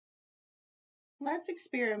Let's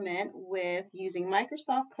experiment with using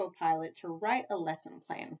Microsoft Copilot to write a lesson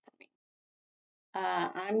plan for me.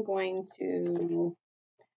 I'm going to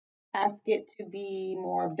ask it to be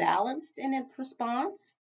more balanced in its response.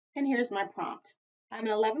 And here's my prompt. I'm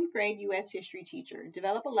an 11th grade U.S. history teacher.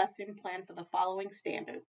 Develop a lesson plan for the following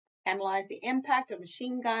standards. Analyze the impact of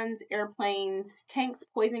machine guns, airplanes, tanks,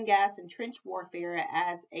 poison gas, and trench warfare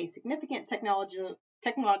as a significant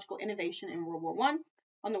technological innovation in World War I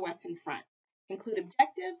on the Western Front. Include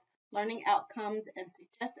objectives, learning outcomes, and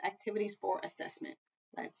suggest activities for assessment.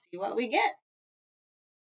 Let's see what we get.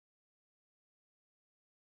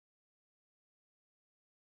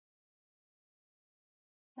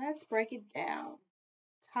 Let's break it down.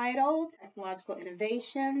 Title, Technological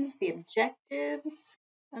Innovations, the objectives,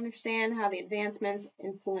 understand how the advancements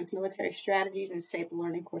influence military strategies and shape the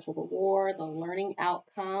learning course of the war, the learning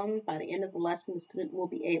outcome. By the end of the lesson, the student will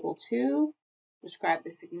be able to describe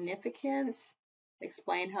the significance,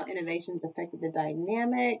 explain how innovations affected the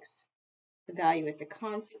dynamics, evaluate the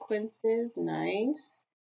consequences, nice,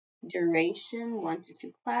 duration, 1 to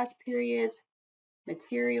 2 class periods,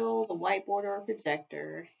 materials, a whiteboard or a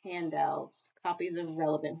projector, handouts, copies of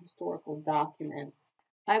relevant historical documents.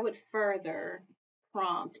 I would further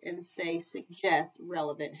prompt and say suggest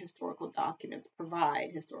relevant historical documents,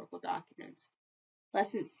 provide historical documents.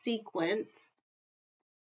 Lesson sequence,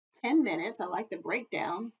 10 minutes. I like the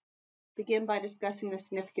breakdown. Begin by discussing the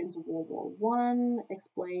significance of World War I.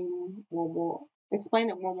 Explain that World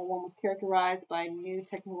War I was characterized by new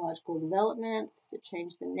technological developments to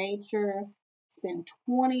change the nature. Spend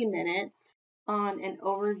 20 minutes on an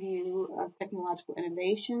overview of technological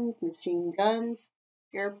innovations, machine guns,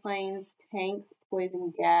 airplanes, tanks,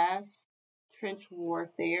 poison gas, trench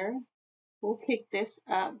warfare. We'll kick this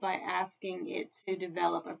up by asking it to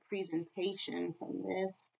develop a presentation from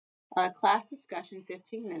this. Class discussion,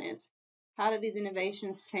 15 minutes. How did these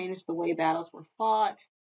innovations change the way battles were fought?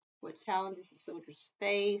 What challenges did soldiers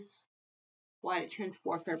face? Why did trench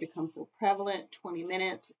warfare become so prevalent? 20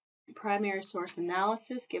 minutes. Primary source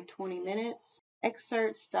analysis, give 20 minutes.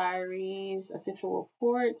 Excerpts, diaries, official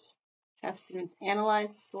reports. Have students analyze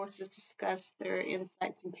the sources, discuss their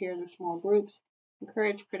insights in pairs or small groups.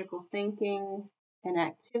 Encourage critical thinking and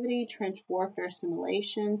activity. Trench warfare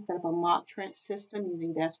simulation. Set up a mock trench system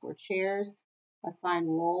using desks or chairs. Assign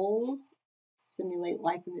roles. Simulate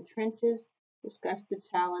life in the trenches. Discuss the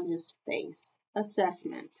challenges faced.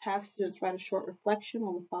 Assessments. Have students write a short reflection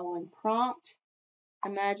on the following prompt.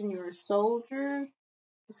 Imagine you're a soldier.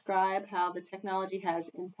 Describe how the technology has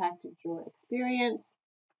impacted your experience.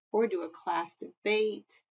 Or do a class debate.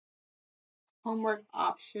 Homework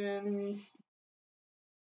options.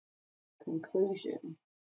 Conclusion.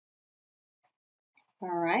 All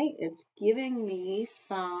right, it's giving me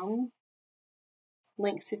some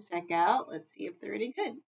links to check out. Let's see if they're any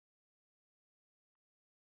good.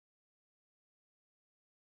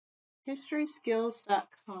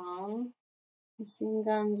 HistorySkills.com. Machine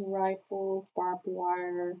guns, rifles, barbed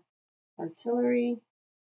wire, artillery.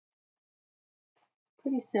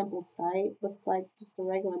 Pretty simple site. Looks like just a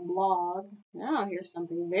regular blog. Now here's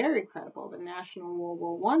something very credible. The National World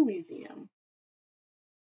War I Museum.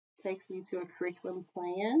 Takes me to a curriculum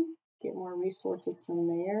plan. Get more resources from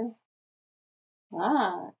there.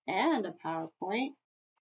 And a PowerPoint.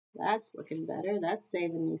 That's looking better. That's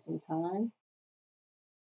saving me some time.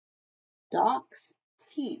 Docs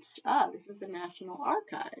Teach. This is the National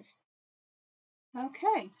Archives.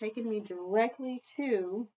 Okay, taking me directly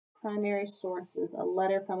to primary sources. A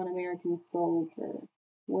letter from an American soldier.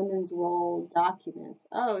 Women's role documents.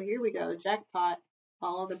 Oh, here we go. Jackpot.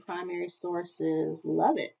 All of the primary sources.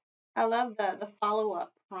 Love it. I love the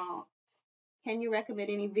follow-up prompt. Can you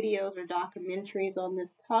recommend any videos or documentaries on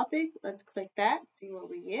this topic? Let's click that, see what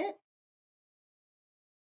we get.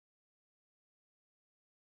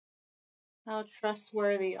 How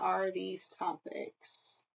trustworthy are these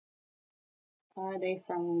topics? Are they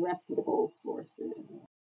from reputable sources?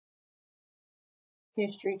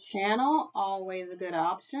 History Channel, always a good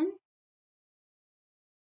option.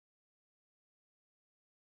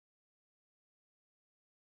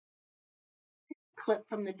 Clip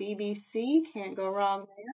from the BBC, can't go wrong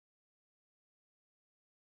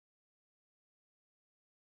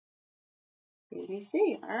there.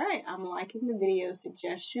 BBC, all right, I'm liking the video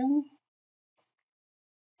suggestions.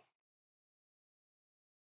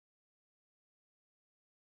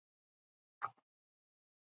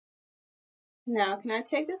 Now, can I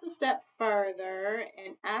take this a step further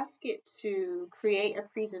and ask it to create a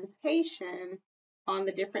presentation on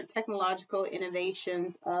the different technological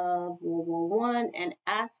innovations of World War I and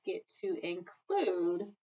ask it to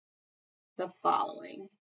include the following.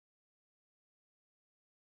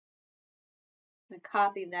 I'm going to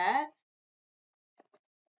copy that.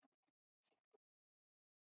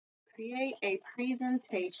 Create a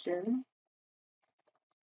presentation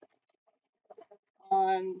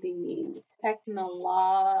on the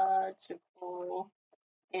technological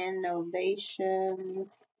innovations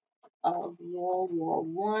of World War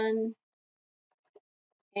I.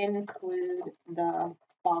 Include the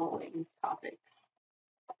following topics.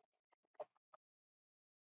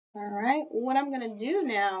 All right, what I'm going to do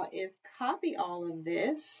now is copy all of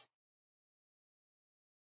this.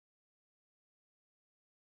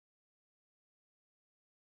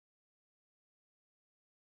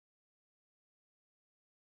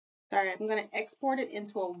 Sorry, I'm going to export it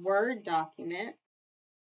into a Word document.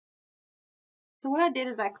 So what I did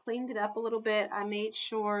is I cleaned it up a little bit. I made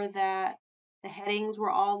sure that the headings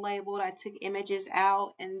were all labeled. I took images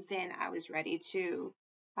out, and then I was ready to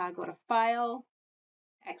go to File,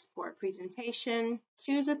 Export Presentation,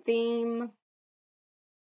 choose a theme.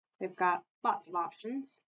 They've got lots of options.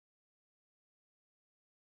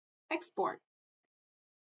 Export.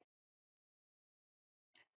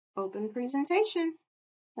 Open presentation.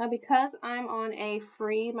 Now, because I'm on a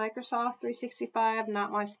free Microsoft 365,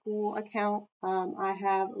 not my school account, I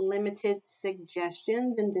have limited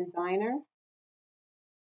suggestions in Designer.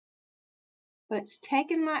 But it's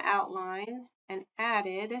taken my outline and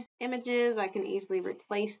added images. I can easily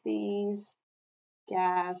replace these.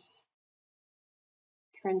 Gas,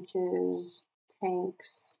 trenches,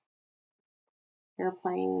 tanks,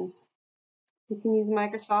 airplanes. You can use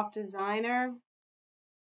Microsoft Designer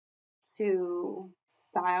to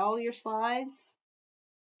style your slides.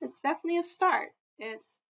 It's definitely a start. It's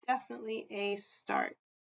definitely a start.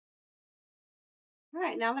 All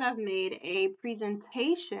right, now that I've made a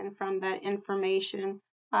presentation from that information,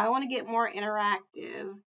 I want to get more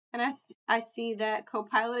interactive. And I see that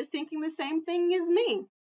Copilot is thinking the same thing as me.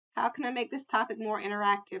 How can I make this topic more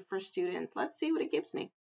interactive for students? Let's see what it gives me.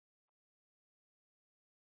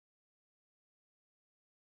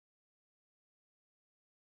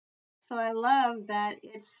 So I love that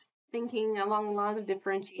it's thinking along the lines of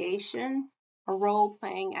differentiation, a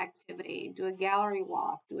role-playing activity, do a gallery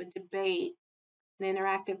walk, do a debate, an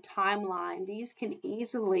interactive timeline. These can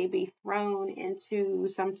easily be thrown into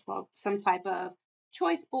some type of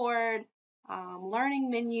choice board,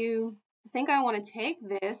 learning menu. I think I want to take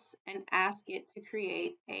this and ask it to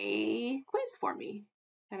create a quiz for me.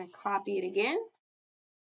 I'm going to copy it again.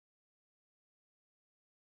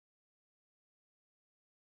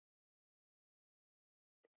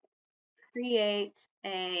 Create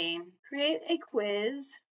a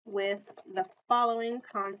quiz with the following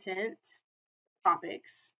content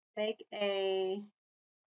topics. Make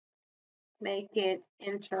it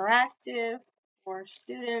interactive for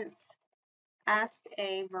students. Ask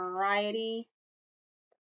a variety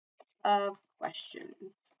of questions.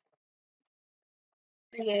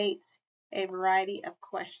 Create a variety of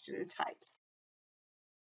question types.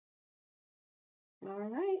 All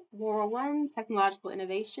right, World War I, technological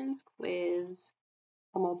innovations quiz,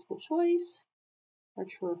 a multiple choice, or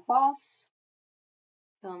true or false,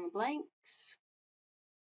 fill in the blanks,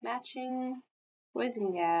 matching,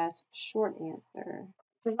 poison gas, short answer.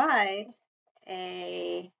 Provide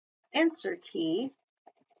a answer key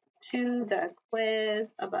to the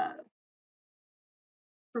quiz above.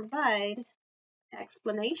 Provide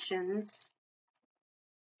explanations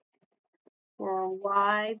for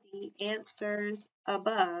why the answers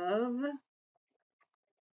above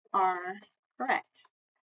are correct.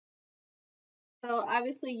 So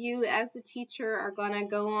obviously you as the teacher are going to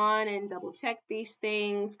go on and double check these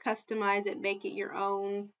things, customize it, make it your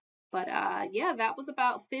own. But yeah, that was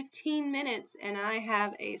about 15 minutes and I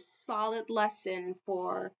have a solid lesson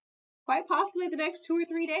for quite possibly the next 2 or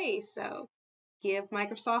 3 days. So give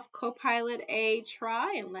Microsoft Copilot a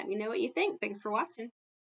try and let me know what you think. Thanks for watching.